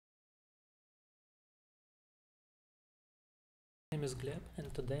name is Gleb,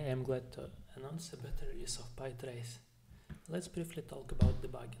 and today I'm glad to announce a better use of PyTrace. Let's briefly talk about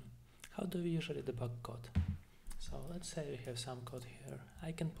debugging. How do we usually debug code? So let's say we have some code here.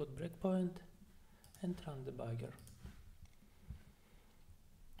 I can put breakpoint and run debugger.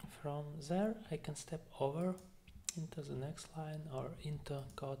 From there I can step over into the next line or into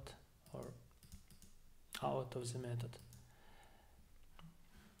code or out of the method.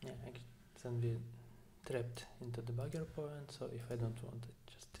 Yeah, then we trapped into debugger point, so if I don't want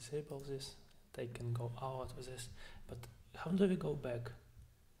it, just disable this, I can go out of this. But how do we go back?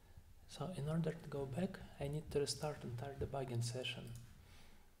 So in order to go back, I need to restart entire debugging session.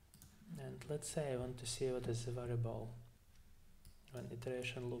 And let's say I want to see what is the variable when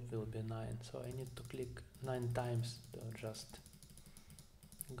iteration loop will be 9. So I need to click 9 times to just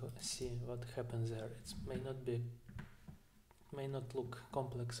go see what happens there. It may not look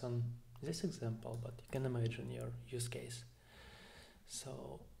complex on this example, but you can imagine your use case.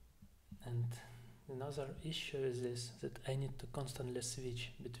 So, and another issue is this, that I need to constantly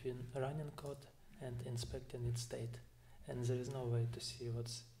switch between running code and inspecting its state. And there is no way to see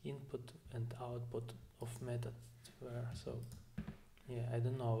what's input and output of method where. So yeah, I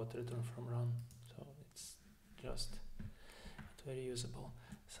don't know what return from run. So it's just not very usable.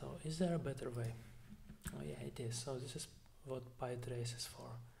 So is there a better way? Oh yeah, it is. So this is what PyTrace is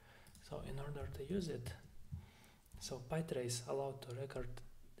for. So in order to use it, so PyTrace allows to record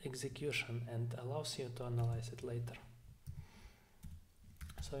execution and allows you to analyze it later.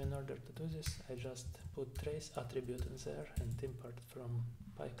 So in order to do this, I just put trace attribute in there and import it from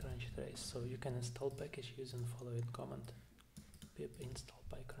PyCrunchTrace. So you can install package using following command: pip install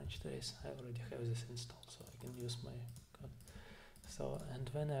PyCrunchTrace. I already have this installed, so I can use my code. So, and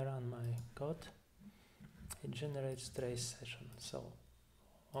when I run my code, it generates trace session. So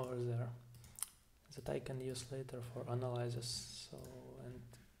over there, that I can use later for analysis. So, and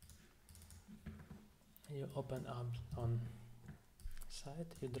you open up on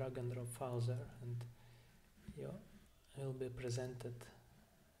site, you drag and drop files there, and you will be presented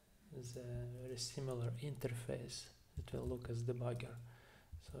the very similar interface that will look as debugger.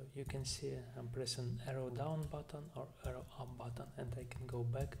 So you can see I'm pressing arrow down button or arrow up button, and I can go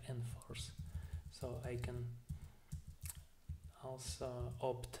back and forth. So I can also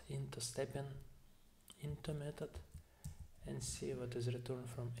opt into stepping into method and see what is returned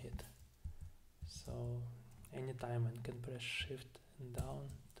from it. So anytime I can press shift and down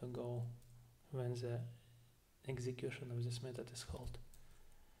to go when the execution of this method is called.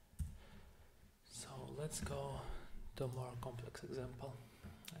 So let's go to a more complex example.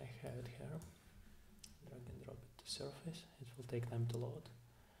 I have it here. Drag and drop it to surface. It will take time to load.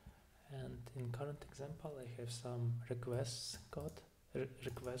 And in current example, I have some requests code,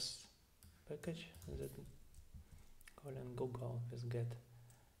 requests package that calling Google with get,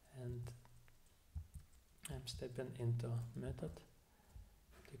 and I'm stepping into method.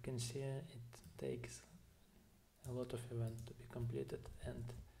 You can see it takes a lot of events to be completed, and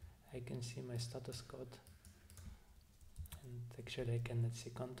I can see my status code. And actually, I cannot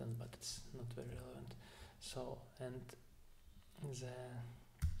see content, but it's not very relevant. So, and the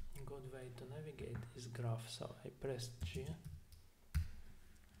good way to navigate is graph. So I pressed G,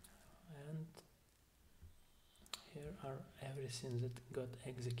 and here are everything that got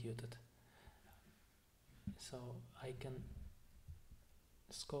executed. So I can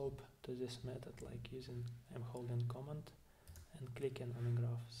scope to this method like using, I'm holding command and clicking on a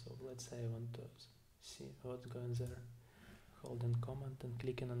graph. So let's say I want to see what's going there, holding command and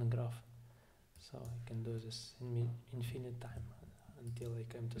clicking on a graph. So I can do this in infinite time until I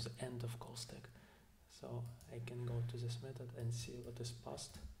come to the end of call stack. So I can go to this method and see what is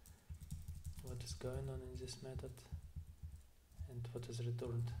passed, what is going on in this method, and what is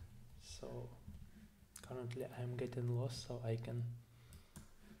returned. So currently I'm getting lost, so I can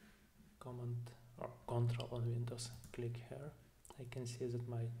command or control on Windows, click here. I can see that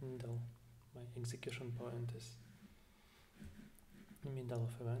my execution point is in the middle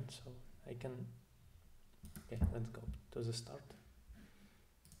of event, so I can, okay, let's go to the start.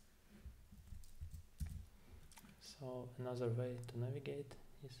 So another way to navigate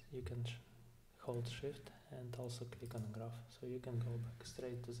is you can hold shift and also click on a graph, so you can go back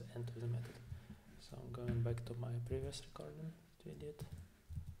straight to the end of the method. So I'm going back to my previous recording that we did.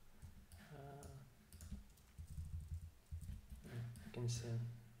 You can see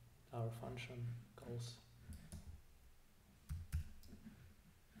our function calls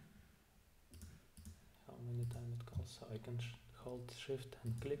how many times it calls. So I can hold shift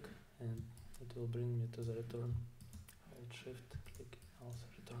and click, and it will bring me to the return. Hold shift, click, also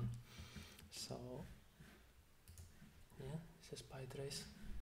return. So yeah, This is PyTrace.